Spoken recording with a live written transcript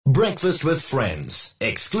Breakfast with Friends,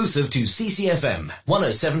 exclusive to CCfm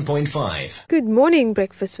 107.5. Good morning,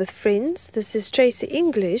 Breakfast with Friends. This is Tracey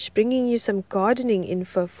English bringing you some gardening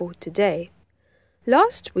info for today.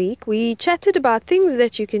 Last week, we chatted about things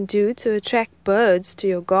that you can do to attract birds to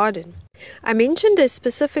your garden. I mentioned a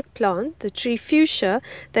specific plant, the tree Fuchsia,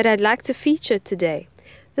 that I'd like to feature today.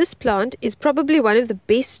 This plant is probably one of the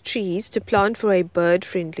best trees to plant for a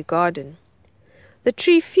bird-friendly garden. The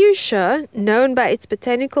tree Fuchsia, known by its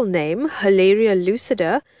botanical name, Hilaria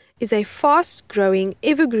lucida, is a fast-growing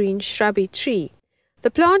evergreen shrubby tree.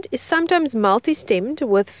 The plant is sometimes multi-stemmed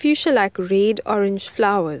with fuchsia-like red-orange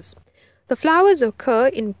flowers. The flowers occur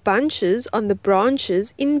in bunches on the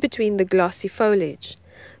branches in between the glossy foliage.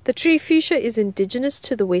 The tree Fuchsia is indigenous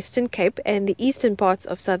to the Western Cape and the eastern parts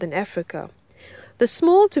of southern Africa. The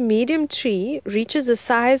small to medium tree reaches a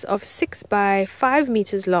size of 6 by 5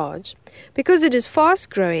 meters large. Because it is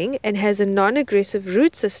fast-growing and has a non-aggressive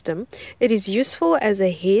root system, it is useful as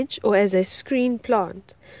a hedge or as a screen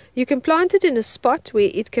plant. You can plant it in a spot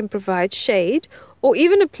where it can provide shade or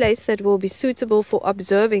even a place that will be suitable for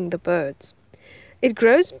observing the birds. It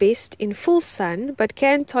grows best in full sun but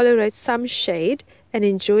can tolerate some shade and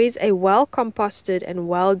enjoys a well-composted and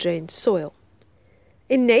well-drained soil.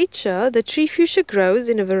 In nature, the tree Fuchsia grows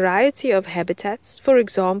in a variety of habitats, for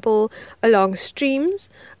example, along streams,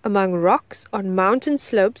 among rocks, on mountain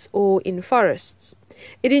slopes, or in forests.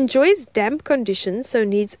 It enjoys damp conditions, so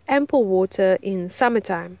needs ample water in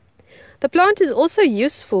summertime. The plant is also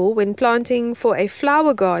useful when planting for a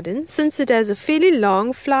flower garden, since it has a fairly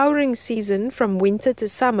long flowering season from winter to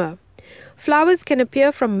summer. Flowers can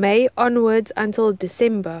appear from May onwards until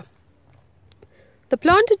December. The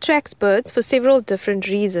plant attracts birds for several different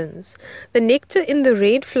reasons. The nectar in the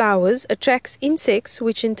red flowers attracts insects,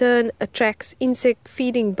 which in turn attracts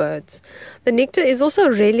insect-feeding birds. The nectar is also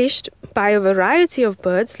relished by a variety of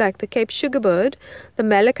birds like the Cape sugarbird, the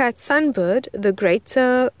malachite sunbird, the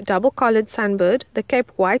greater double-collared sunbird, the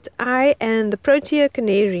Cape white-eye, and the protea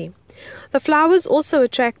canary. The flowers also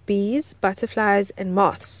attract bees, butterflies, and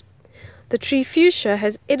moths. The tree Fuchsia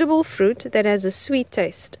has edible fruit that has a sweet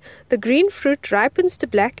taste. The green fruit ripens to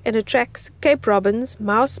black and attracts Cape robins,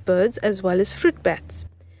 mouse birds, as well as fruit bats.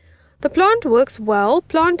 The plant works well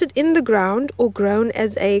planted in the ground or grown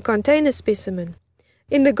as a container specimen.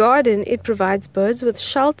 In the garden, it provides birds with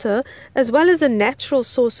shelter as well as a natural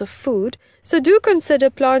source of food, so do consider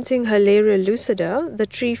planting Hilaria lucida, the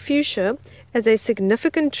tree Fuchsia, as a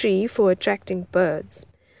significant tree for attracting birds.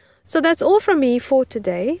 So that's all from me for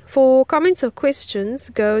today. For comments or questions,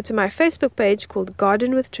 go to my Facebook page called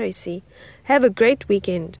Garden with Tracey. Have a great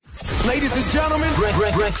weekend. Ladies and gentlemen,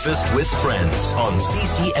 Breakfast with Friends on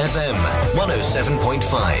CCfm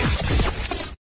 107.5.